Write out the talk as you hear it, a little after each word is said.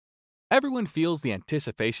Everyone feels the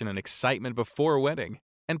anticipation and excitement before a wedding,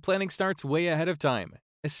 and planning starts way ahead of time,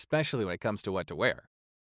 especially when it comes to what to wear.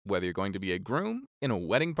 Whether you're going to be a groom, in a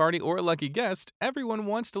wedding party, or a lucky guest, everyone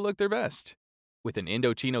wants to look their best. With an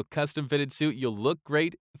Indochino custom-fitted suit, you'll look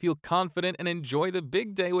great, feel confident, and enjoy the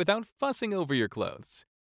big day without fussing over your clothes.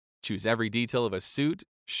 Choose every detail of a suit,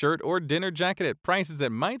 shirt, or dinner jacket at prices that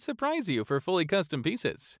might surprise you for fully custom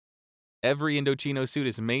pieces. Every Indochino suit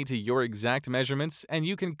is made to your exact measurements, and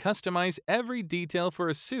you can customize every detail for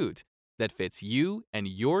a suit that fits you and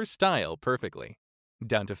your style perfectly.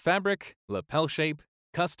 Down to fabric, lapel shape,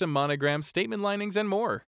 custom monogram, statement linings, and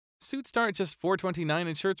more. Suits start at just $4.29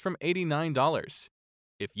 and shirts from $89.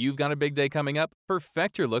 If you've got a big day coming up,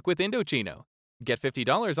 perfect your look with Indochino. Get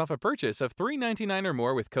 $50 off a purchase of $3.99 or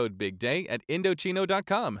more with code BIGDAY at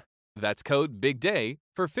Indochino.com. That's code BIGDAY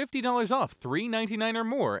for $50 off $3.99 or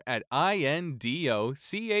more at INDOCHINO.com.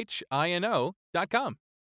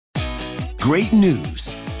 Great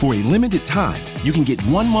news! For a limited time, you can get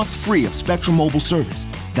 1 month free of Spectrum Mobile service.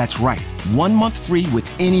 That's right, 1 month free with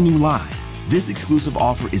any new line. This exclusive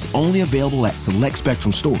offer is only available at select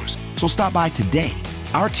Spectrum stores, so stop by today.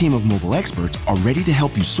 Our team of mobile experts are ready to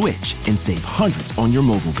help you switch and save hundreds on your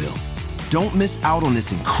mobile bill. Don't miss out on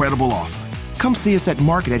this incredible offer. Come see us at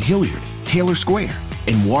Market at Hilliard, Taylor Square,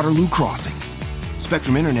 and Waterloo Crossing.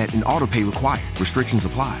 Spectrum Internet and autopay required. Restrictions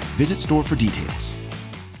apply. Visit store for details.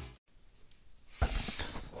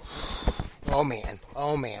 Oh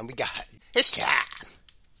man, we got it. It's time.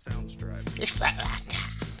 Sounds driving. It's Flatline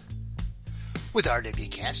time. With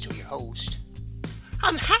RW Casto, your host.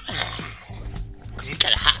 I'm hot. Because he's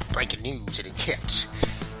got a hot breaking news and tips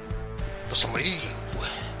for somebody to do.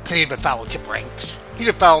 Because he's been following tip ranks. He's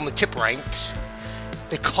been following the tip ranks.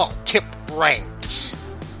 They call it tip ranks.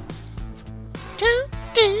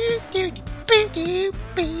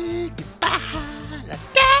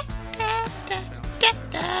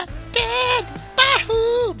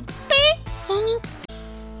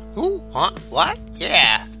 Who? Huh? What?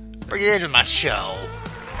 Yeah. Bring it into my show.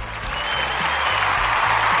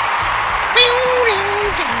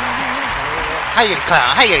 How you gonna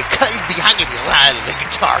clown? How you gonna be lying in the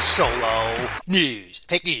guitar solo? News.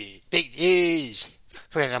 Fake news. Fake news.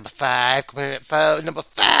 Coming in at number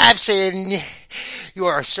five saying you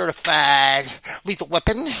are a certified lethal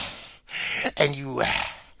weapon and you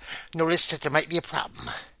noticed that there might be a problem.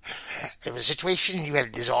 There was a situation you had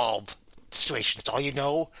to dissolve. Situation. It's all you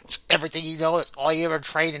know. It's everything you know. It's all you ever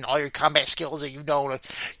trained and all your combat skills that you know.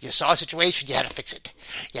 You saw a situation, you had to fix it.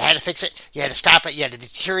 You had to fix it. You had to stop it. You had to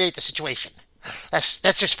deteriorate the situation. That's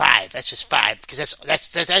just five. That's just five because that's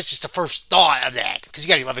just the first thought of that. Because you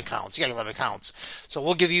got 11 counts. You got 11 counts. So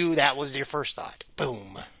we'll give you that was your first thought.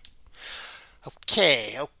 Boom.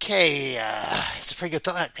 Okay. It's a pretty good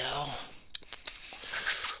thought though.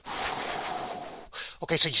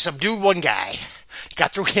 Okay, so you subdued one guy. You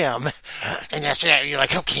got through him, and after that, you're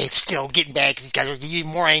like, okay, it's still getting back. These guys are getting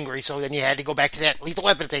more angry, so then you had to go back to that lethal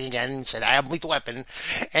weapon thing again, and said, I have lethal weapon,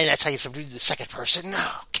 and that's how you subdue the second person.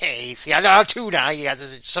 Okay, so you got two now. You got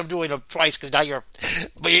to subdue them twice, because now you're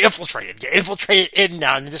infiltrated. You're infiltrated in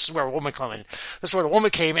now, and this is where a woman come in. This is where the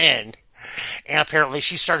woman came in. And apparently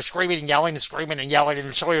she started screaming and yelling, and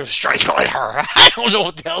somebody was strangling her. I don't know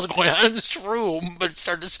what the hell's going on in this room, but it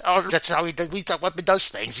started to sound... That's how he lethal weapon does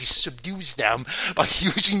things. He subdues them by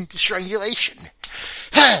using strangulation.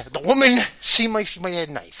 The woman seemed like she might have had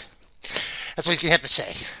a knife. That's what he's going to have to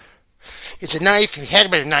say. It's a knife. It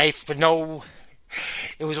had been a knife, but no...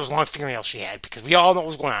 It was those long fingernails she had, because we all know what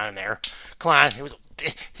was going on in there. Come on.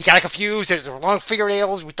 He got confused. There were long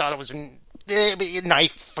fingernails. We thought it was... a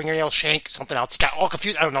knife, fingernail, shank, something else. He got all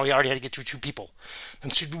confused. I don't know. He already had to get through two people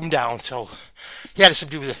and subdue them down. So he had to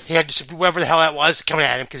subdue whoever the hell that was coming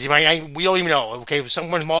at him because we don't even know. Okay,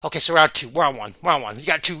 someone. Okay, so we're on two. We're on one. You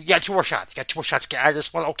got two more shots. You got two more shots. Get out of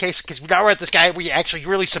this one. Okay, because now we're at this guy. We actually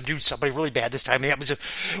really subdued somebody really bad this time. And that was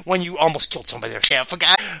when you almost killed somebody there. Yeah, I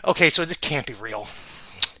forgot. Okay, so this can't be real.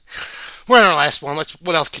 We're on our last one.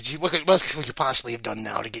 What else could you possibly have done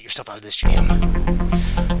now to get yourself out of this jam?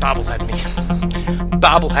 Bobblehead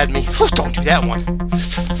me. Whew, don't do that one.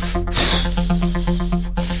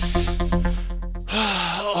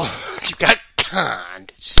 Oh, you got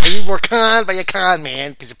conned. Say you were conned by a con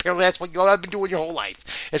man, because apparently that's what you all have been doing your whole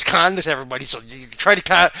life. It's con this everybody, so you try to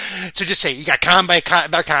con. So just say you got conned by a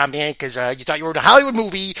con man, because you thought you were in a Hollywood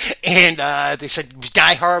movie, and they said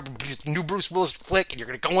Die Hard, new Bruce Willis flick, and you're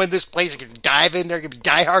going to go in this place, you're going to dive in there, you're going to be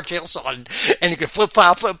Die Hard Chael Sonnen, and you're going to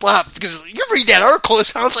flip-flop, because you read that article, it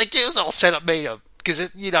sounds like it was all set up, made up,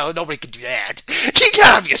 because, nobody can do that. You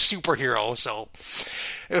got to be a superhero, so...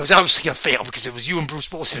 it was obviously going to fail because it was you and Bruce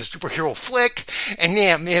Willis in a superhero flick. And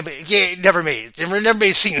man, it never made it. They never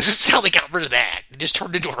made a scene. This is how they got rid of that. It just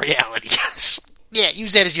turned into a reality. Yeah,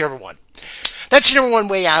 use that as your number one. That's your number one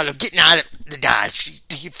way out of getting out of the Dodge.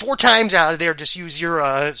 4 times out of there, just use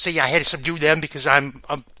your, say I had to subdue them because I'm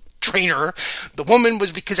a trainer. The woman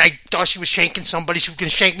was because I thought she was shanking somebody. She was going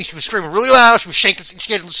to shank me. She was screaming really loud. She was shanking.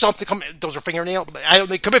 She had something come. Those are fingernails.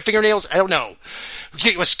 They come in fingernails. I don't know.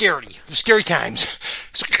 It was scary. It was scary times.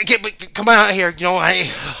 So come out here. You know,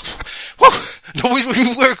 nobody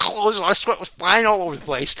would wear clothes. A lot of sweat was flying all over the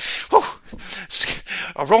place. Whew.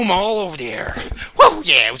 Aroma all over the air. Whoa,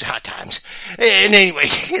 yeah, it was hot times. And anyway,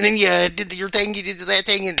 and then you did your thing. You did that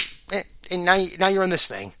thing, and now you're on this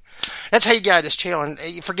thing. That's how you get out of this, Chael,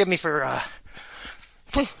 and forgive me for, I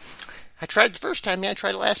tried the first time, I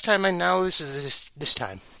tried it last time, and now this is this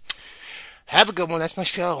time. Have a good one, that's my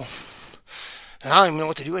show. And I don't even know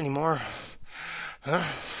what to do anymore. Huh?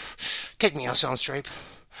 Take me out, Soundstripe.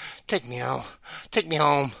 Take me out. Take me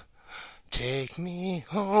home. Take me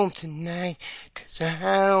home tonight, 'cause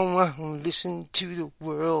I don't want to listen to the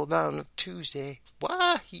world on a Tuesday.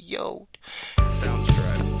 Why, yo?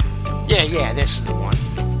 Soundstripe. Yeah, this is the one.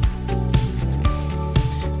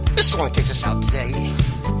 This is the one that takes us out today.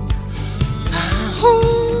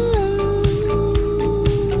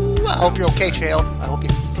 I hope you're okay, Chael. I hope you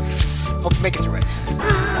make it through it.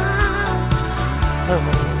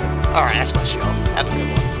 Alright, that's my show. Have a good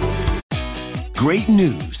one. Great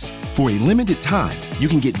news. For a limited time, you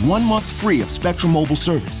can get 1 month free of Spectrum Mobile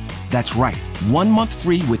service. That's right, 1 month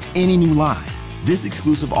free with any new line. This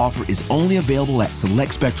exclusive offer is only available at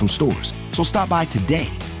select Spectrum stores, so stop by today.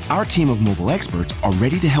 Our team of mobile experts are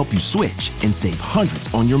ready to help you switch and save hundreds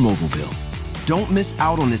on your mobile bill. Don't miss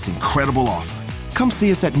out on this incredible offer. Come see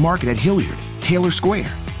us at Market at Hilliard, Taylor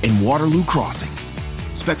Square, and Waterloo Crossing.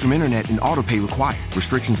 Spectrum Internet and autopay required.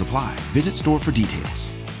 Restrictions apply. Visit store for details.